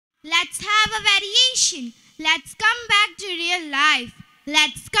Let's have a variation. Let's come back to real life.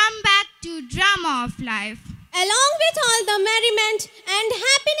 Let's come back to drama of life. Along with all the merriment and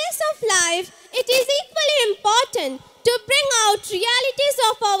happiness of life, it is equally important to bring out realities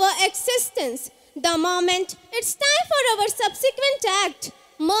of our existence. The moment it's time for our subsequent act,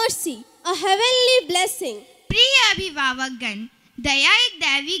 mercy, a heavenly blessing. प्रिय अभिभावकगण, दया एक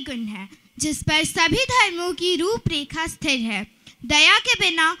दैवी गुण है जिस पर सभी धर्मों की रूपरेखा स्थिर है। दया के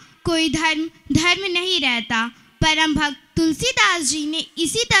बिना कोई धर्म नहीं रहता। परम भक्त तुलसीदास जी ने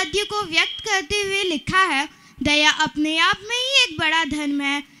इसी तथ्य को व्यक्त करते हुए लिखा है, दया अपने आप में ही एक बड़ा धर्म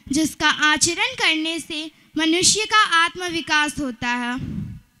है जिसका आचरण करने से मनुष्य का आत्मविकास होता है।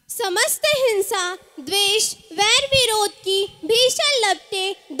 समस्त हिंसा, द्वेष, वैर विरोध की भीषण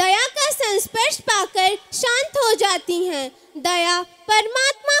लपटें दया का संस्पर्श पाकर शांत हो जाती हैं। दया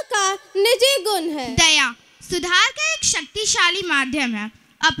परमात्मा का निजी गुण है। दया सुधार का एक शक्तिशाली माध्यम है।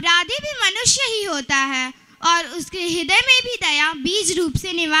 अपराधी भी मनुष्य ही होता है और उसके हृदय में भी दया बीज रूप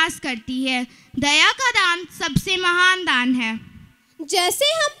से निवास करती है। दया का दान सबसे महान दान है। जैसे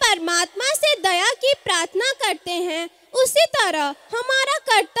हम परमात्मा से दया की प्रार्थना करते हैं, उसी तरह हमारा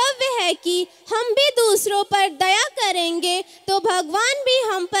कर्तव्य है कि हम भी दूसरों पर दया करेंगे तो भगवान भी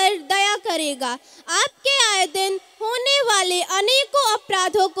हम पर दया करेगा। आपके आए दिन होने वाले अनेकों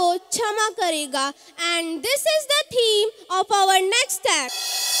अपराधों को क्षमा करेगा। And this is the theme of our next act.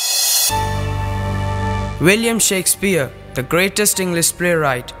 William Shakespeare, the greatest English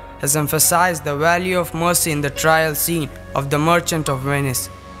playwright, has emphasized the value of mercy in the trial scene of The Merchant of Venice.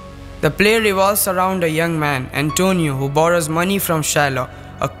 The play revolves around a young man, Antonio, who borrows money from Shylock,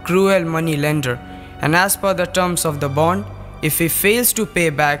 a cruel money lender, and as per the terms of the bond, if he fails to pay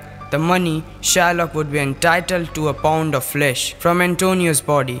back the money, Shylock would be entitled to a pound of flesh from Antonio's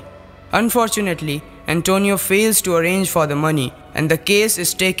body. Unfortunately, Antonio fails to arrange for the money, and the case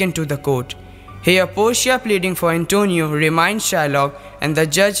is taken to the court. Here, Portia, pleading for Antonio, reminds Shylock and the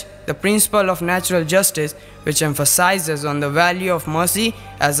judge the principle of natural justice, which emphasizes on the value of mercy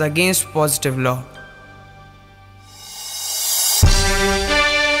as against positive law.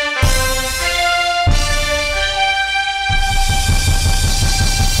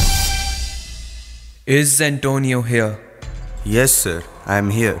 Is Antonio here? Yes, sir, I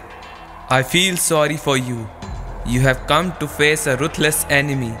am here. I feel sorry for you. You have come to face a ruthless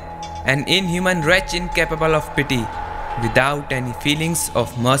enemy, an inhuman wretch incapable of pity, without any feelings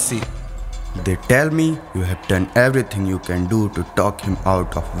of mercy. They tell me you have done everything you can do to talk him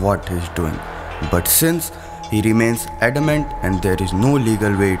out of what he is doing. But since he remains adamant and there is no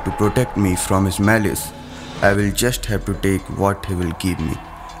legal way to protect me from his malice, I will just have to take what he will give me.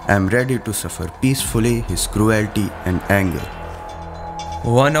 I am ready to suffer peacefully his cruelty and anger.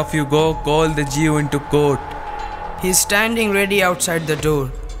 One of you go call the Jew into court. He is standing ready outside the door.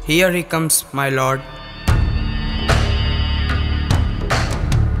 Here he comes, my lord.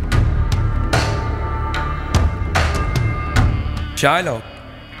 Shylock,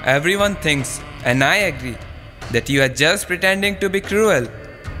 everyone thinks, and I agree, that you are just pretending to be cruel.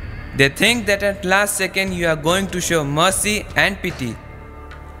 They think that at last second you are going to show mercy and pity.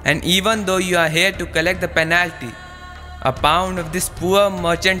 And even though you are here to collect the penalty, a pound of this poor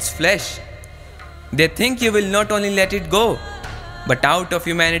merchant's flesh, they think you will not only let it go, but out of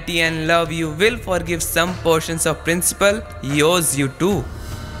humanity and love you will forgive some portions of principle he owes you too.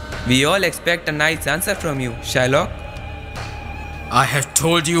 We all expect a nice answer from you, Shylock. I have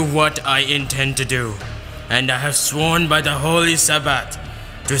told you what I intend to do, and I have sworn by the Holy Sabbath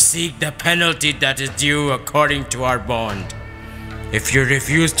to seek the penalty that is due according to our bond. If you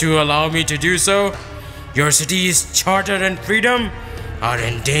refuse to allow me to do so, your city's charter and freedom are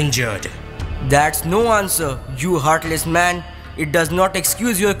endangered. That's no answer, you heartless man. It does not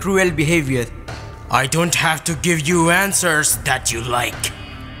excuse your cruel behavior. I don't have to give you answers that you like.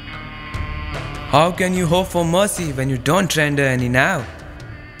 How can you hope for mercy when you don't render any now?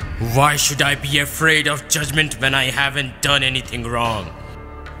 Why should I be afraid of judgment when I haven't done anything wrong?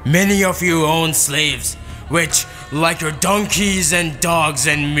 Many of you own slaves, which, like your donkeys and dogs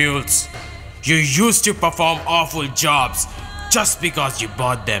and mules, you used to perform awful jobs just because you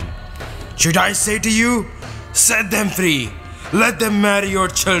bought them. Should I say to you, set them free, let them marry your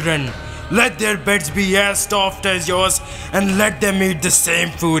children, let their beds be as soft as yours, and let them eat the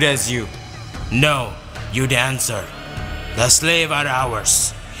same food as you? No, you'd answer, the slave are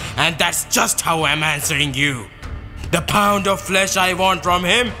ours, and that's just how I'm answering you. The pound of flesh I want from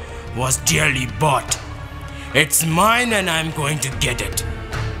him was dearly bought. It's mine and I'm going to get it.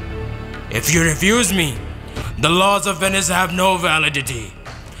 If you refuse me, the laws of Venice have no validity.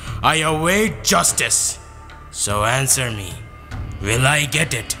 I await justice. So answer me, will I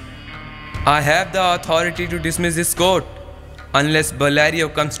get it? I have the authority to dismiss this court unless Valerio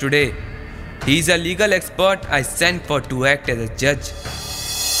comes today. He is a legal expert I sent for to act as a judge.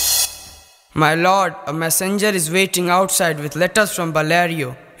 My lord, a messenger is waiting outside with letters from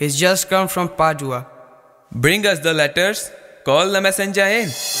Valerio. He's just come from Padua. Bring us the letters. Call the messenger in.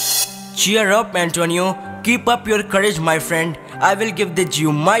 Cheer up, Antonio. Keep up your courage, my friend. I will give the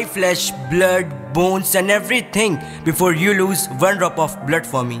Jew my flesh, blood, bones and everything before you lose one drop of blood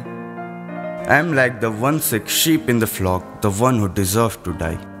for me. I am like the one sick sheep in the flock, the one who deserves to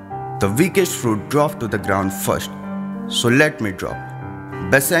die. The weakest fruit dropped to the ground first, so let me drop.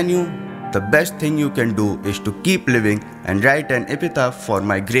 Bassanio, the best thing you can do is to keep living and write an epitaph for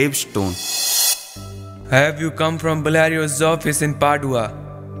my gravestone. Have you come from Valerio's office in Padua?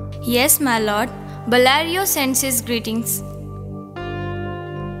 Yes, my lord. Valerio sends his greetings.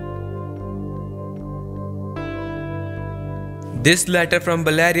 This letter from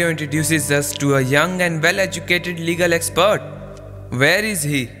Valerio introduces us to a young and well-educated legal expert. Where is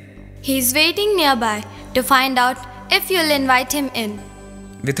he? He's waiting nearby to find out if you'll invite him in.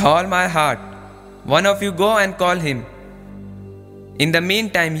 With all my heart. One of you go and call him. In the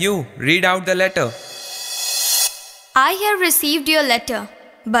meantime, you read out the letter. I have received your letter,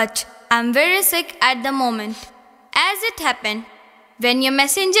 but I'm very sick at the moment. As it happened, when your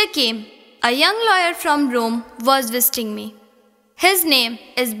messenger came, a young lawyer from Rome was visiting me. His name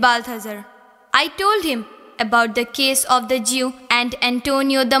is Balthazar. I told him about the case of the Jew and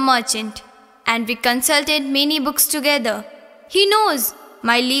Antonio the merchant, and we consulted many books together. He knows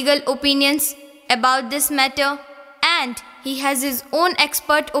my legal opinions about this matter, and he has his own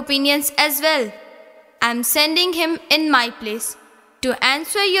expert opinions as well. I'm sending him in my place to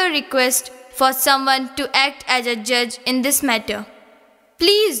answer your request for someone to act as a judge in this matter.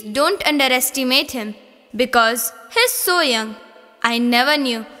 Please don't underestimate him because he's so young. I never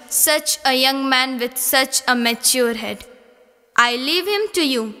knew such a young man with such a mature head. I leave him to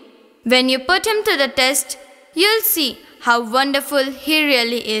you. When you put him to the test, you'll see how wonderful he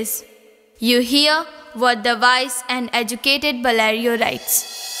really is. You hear what the wise and educated Valerio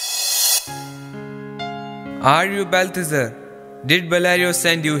writes. Are you Balthazar? Did Valerio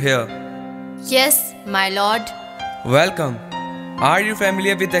send you here? Yes, my lord. Welcome. Are you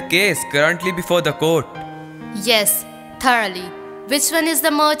familiar with the case currently before the court? Yes, thoroughly. Which one is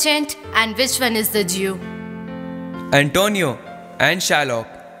the merchant and which one is the Jew? Antonio and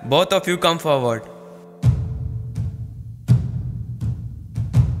Shylock, both of you come forward.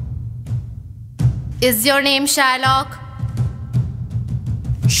 Is your name Shylock?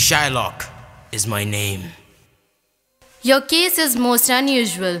 Shylock is my name. Your case is most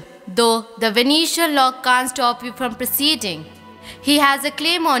unusual, though the Venetian law can't stop you from proceeding. He has a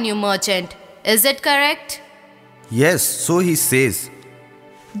claim on you, merchant. Is it correct? Yes, so he says.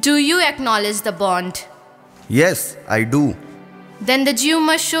 Do you acknowledge the bond? Yes, I do. Then the Jew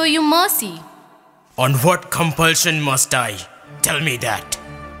must show you mercy. On what compulsion must I? Tell me that.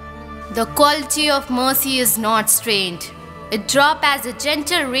 The quality of mercy is not strained. It drops as a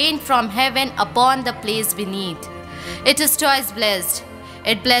gentle rain from heaven upon the place beneath. It is twice blessed.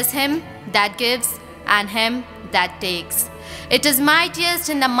 It blesses him that gives and him that takes. It is mightiest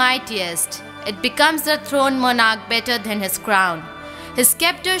in the mightiest. It becomes the throne monarch better than his crown. His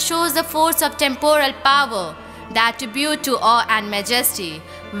scepter shows the force of temporal power, the attribute to awe and majesty,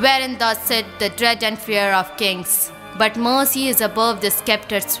 wherein doth sit the dread and fear of kings. But mercy is above the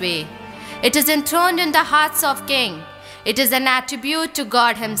scepter's sway. It is enthroned in the hearts of kings. It is an attribute to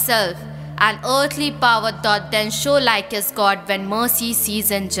God himself. An earthly power doth then show like his God when mercy sees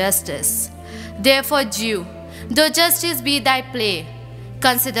injustice. Therefore, Jew, though justice be thy play,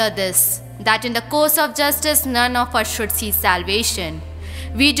 consider this, that in the course of justice none of us should see salvation.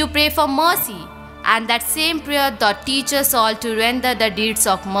 We do pray for mercy, and that same prayer doth teach us all to render the deeds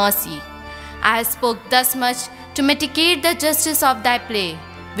of mercy. I have spoke thus much to mitigate the justice of thy play,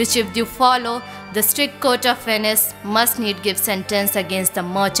 which if you follow, the strict court of Venice must need give sentence against the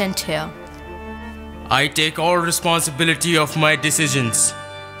merchant here. I take all responsibility of my decisions.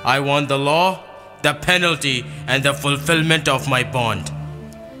 I want the law, the penalty, and the fulfillment of my bond.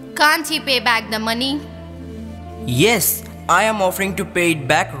 Can't he pay back the money? Yes, I am offering to pay it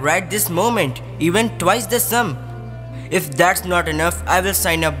back right this moment, even twice the sum. If that's not enough, I will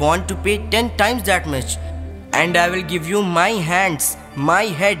sign a bond to pay 10 times that much. And I will give you my hands, my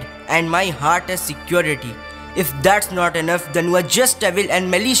head, and my heart as security. If that's not enough, then you are just evil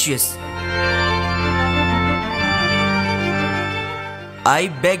and malicious. I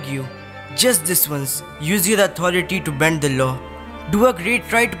beg you, just this once, use your authority to bend the law. Do a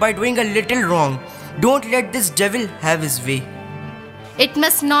great right by doing a little wrong. Don't let this devil have his way. It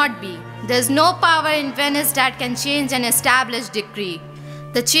must not be. There's no power in Venice that can change an established decree.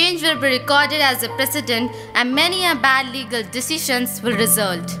 The change will be recorded as a precedent and many a bad legal decisions will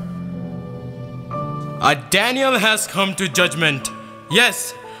result. A Daniel has come to judgment.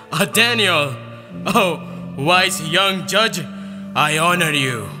 Yes, a Daniel. Oh, wise young judge, I honor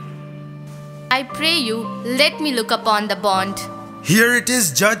you. I pray you, let me look upon the bond. Here it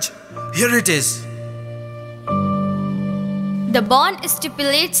is, judge. Here it is. The bond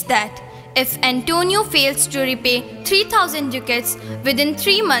stipulates that if Antonio fails to repay 3,000 ducats within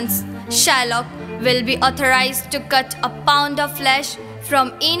 3 months, Shylock will be authorized to cut a pound of flesh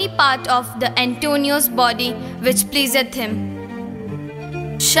from any part of the Antonio's body which pleaseth him.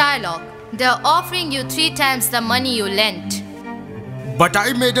 Shylock, they are offering you 3 times the money you lent. But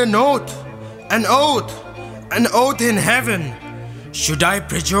I made an oath in heaven. Should I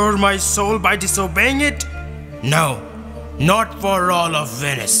perjure my soul by disobeying it? No, not for all of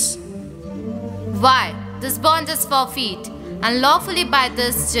Venice. Why? This bond is forfeit, and lawfully by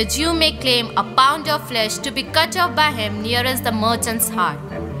this judge you may claim a pound of flesh to be cut off by him nearest the merchant's heart.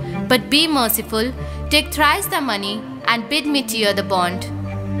 But be merciful, take thrice the money, and bid me tear the bond.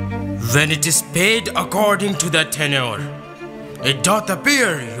 When it is paid according to the tenor, it doth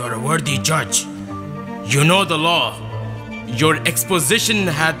appear you are a worthy judge. You know the law. Your exposition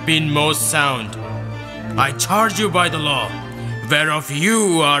hath been most sound. I charge you by the law, whereof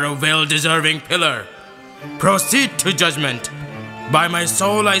you are a well-deserving pillar. Proceed to judgment. By my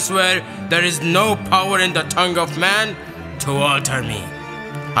soul I swear there is no power in the tongue of man to alter me.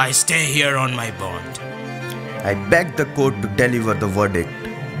 I stay here on my bond. I beg the court to deliver the verdict.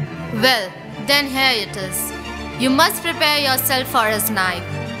 Well, then here it is. You must prepare yourself for his knife.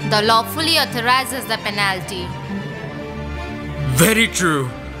 The law fully authorizes the penalty. Very true.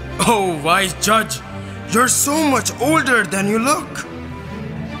 Oh, wise judge, you're so much older than you look.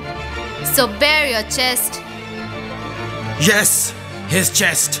 So bare your chest. Yes, his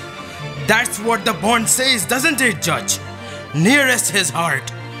chest. That's what the bond says, doesn't it, judge? Nearest his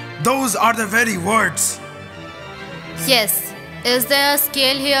heart. Those are the very words. Yes. Is there a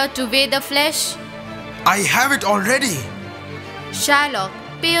scale here to weigh the flesh? I have it already. Shylock,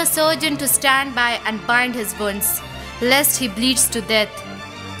 pay a surgeon to stand by and bind his wounds, lest he bleeds to death.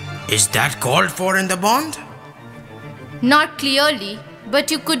 Is that called for in the bond? Not clearly,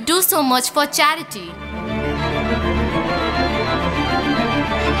 but you could do so much for charity.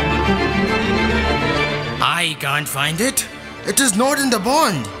 I can't find it. It is not in the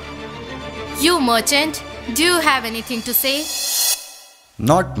bond. You merchant, do you have anything to say?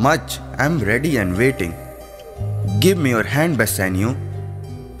 Not much. I'm ready and waiting. Give me your hand, Bassanio.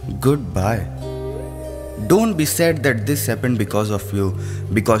 Goodbye. Don't be sad that this happened because of you,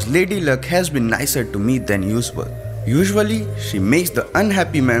 because Lady Luck has been nicer to me than usual. Usually, she makes the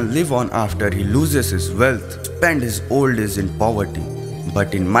unhappy man live on after he loses his wealth, spend his old age in poverty.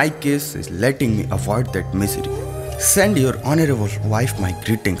 But in my case, she's letting me avoid that misery. Send your honorable wife my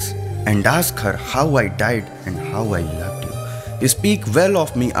greetings and ask her how I died and how I loved you. Speak well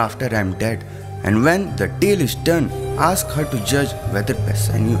of me after I am dead, and when the tale is done, ask her to judge whether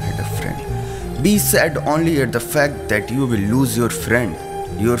Bassanio had a friend. Be sad only at the fact that you will lose your friend.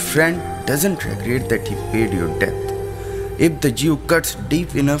 Your friend doesn't regret that he paid your debt. If the Jew cuts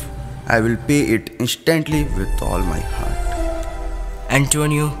deep enough, I will pay it instantly with all my heart.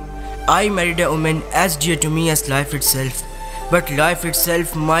 Antonio, I married a woman as dear to me as life itself. But life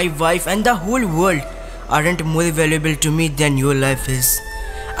itself, my wife and the whole world aren't more valuable to me than your life is.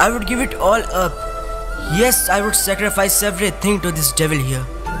 I would give it all up. Yes, I would sacrifice everything to this devil here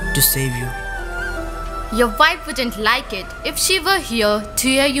to save you. Your wife wouldn't like it if she were here to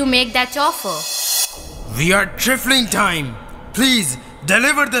hear you make that offer. We are trifling time. Please,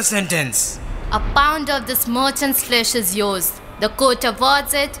 deliver the sentence. A pound of this merchant's flesh is yours. The court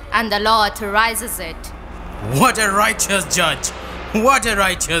awards it and the law authorizes it. What a righteous judge! What a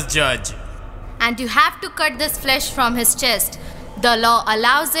righteous judge! And you have to cut this flesh from his chest. The law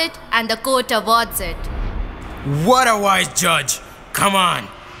allows it and the court awards it. What a wise judge! Come on,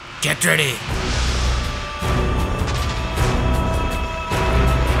 get ready.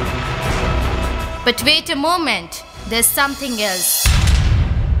 But wait a moment, there's something else.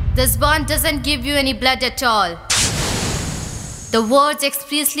 This bond doesn't give you any blood at all. The words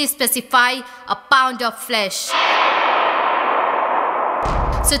expressly specify a pound of flesh.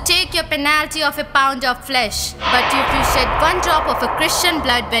 So take your penalty of a pound of flesh. But if you shed 1 drop of a Christian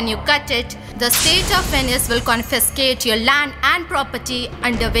blood when you cut it, the state of Venice will confiscate your land and property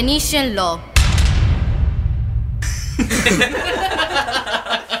under Venetian law.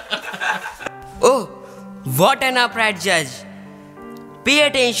 Oh, what an upright judge. Pay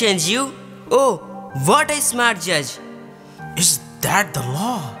attention, you. Oh, what a smart judge. Is that the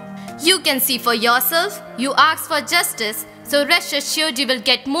law? You can see for yourself. You asked for justice, so rest assured you will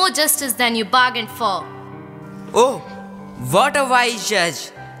get more justice than you bargained for. Oh, what a wise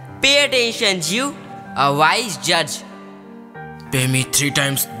judge. Pay attention, you. A wise judge. Pay me 3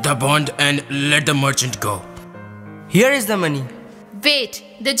 times the bond and let the merchant go. Here is the money. Wait,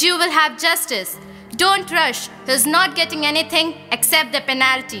 the Jew will have justice. Don't rush. He's not getting anything except the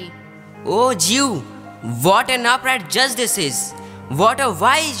penalty. Oh, Jew, what an upright judge this is. What a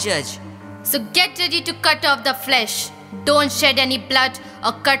wise judge. So get ready to cut off the flesh. Don't shed any blood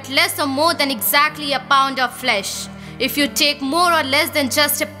or cut less or more than exactly a pound of flesh. If you take more or less than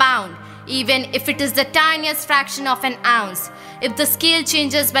just a pound, even if it is the tiniest fraction of an ounce, if the scale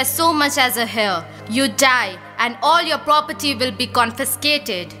changes by so much as a hair, you die and all your property will be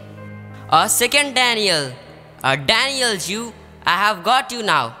confiscated. A second Daniel. A Daniel, Jew. I have got you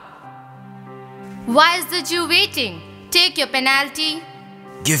now. Why is the Jew waiting? Take your penalty.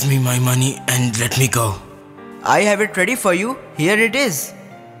 Give me my money and let me go. I have it ready for you. Here it is.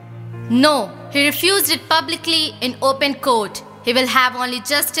 No, he refused it publicly in open court. He will have only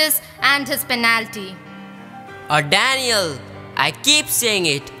justice and his penalty. A Daniel. I keep saying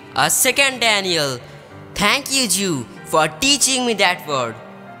it. A second Daniel. Thank you, Jew, for teaching me that word.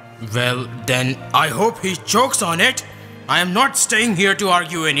 Well, then I hope he chokes on it. I am not staying here to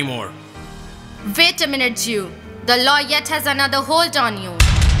argue anymore. Wait a minute, Jew. The law yet has another hold on you.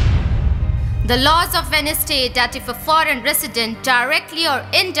 The laws of Venice state that if a foreign resident directly or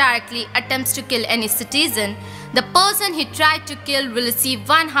indirectly attempts to kill any citizen, the person he tried to kill will receive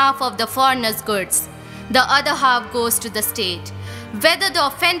 1/2 of the foreigner's goods. The other half goes to the state. Whether the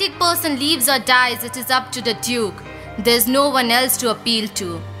offending person lives or dies, it is up to the Duke. There is no one else to appeal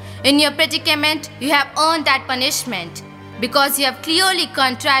to. In your predicament, you have earned that punishment because you have clearly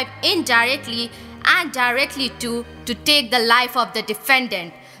contrived indirectly and directly to take the life of the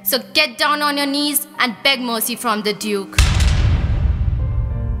defendant. So get down on your knees and beg mercy from the Duke.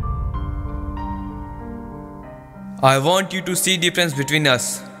 I want you to see difference between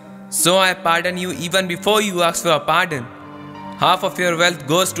us. So I pardon you even before you ask for a pardon. Half of your wealth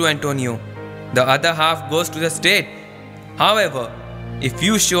goes to Antonio. The other half goes to the state. However, if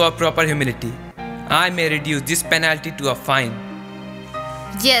you show a proper humility, I may reduce this penalty to a fine.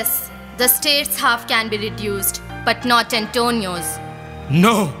 Yes, the state's half can be reduced, but not Antonio's.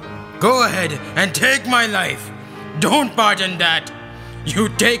 No, go ahead and take my life. Don't pardon that. You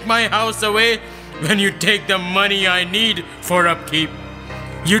take my house away when you take the money I need for upkeep.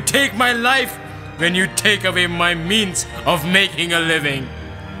 You take my life when you take away my means of making a living.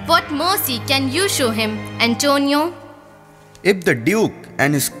 What mercy can you show him, Antonio? If the Duke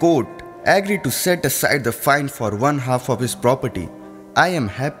and his court agree to set aside the fine for 1/2 of his property, I am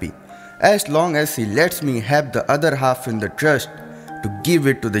happy, as long as he lets me have the other half in the trust to give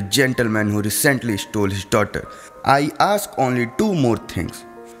it to the gentleman who recently stole his daughter. I ask only 2 more things.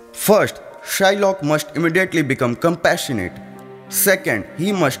 First, Shylock must immediately become compassionate. Second,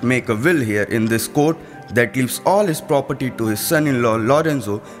 he must make a will here in this court that leaves all his property to his son-in-law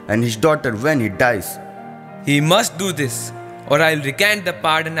Lorenzo and his daughter when he dies. He must do this, or I'll recant the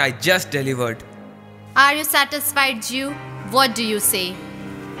pardon I just delivered. Are you satisfied, Jew? What do you say?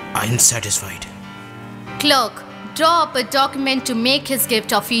 I'm satisfied. Clerk, draw up a document to make his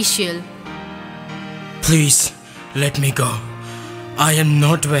gift official. Please, let me go. I am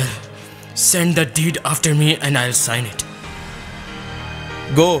not well. Send the deed after me and I'll sign it.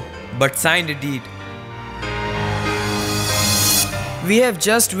 Go, but sign the deed. We have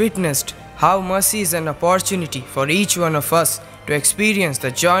just witnessed how mercy is an opportunity for each one of us to experience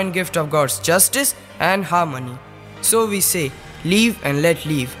the joint gift of God's justice and harmony. So we say, leave and let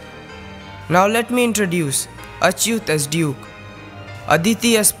leave. Now let me introduce Achyut as Duke,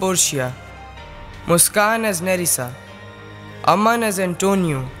 Aditi as Portia, Muskan as Nerissa, Aman as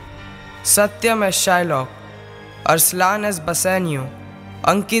Antonio, Satyam as Shylock, Arslan as Bassanio,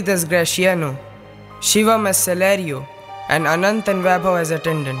 Ankit as Graciano, Shivam as Celerio, and Anant and Vaibhav as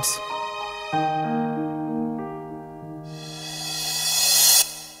attendants.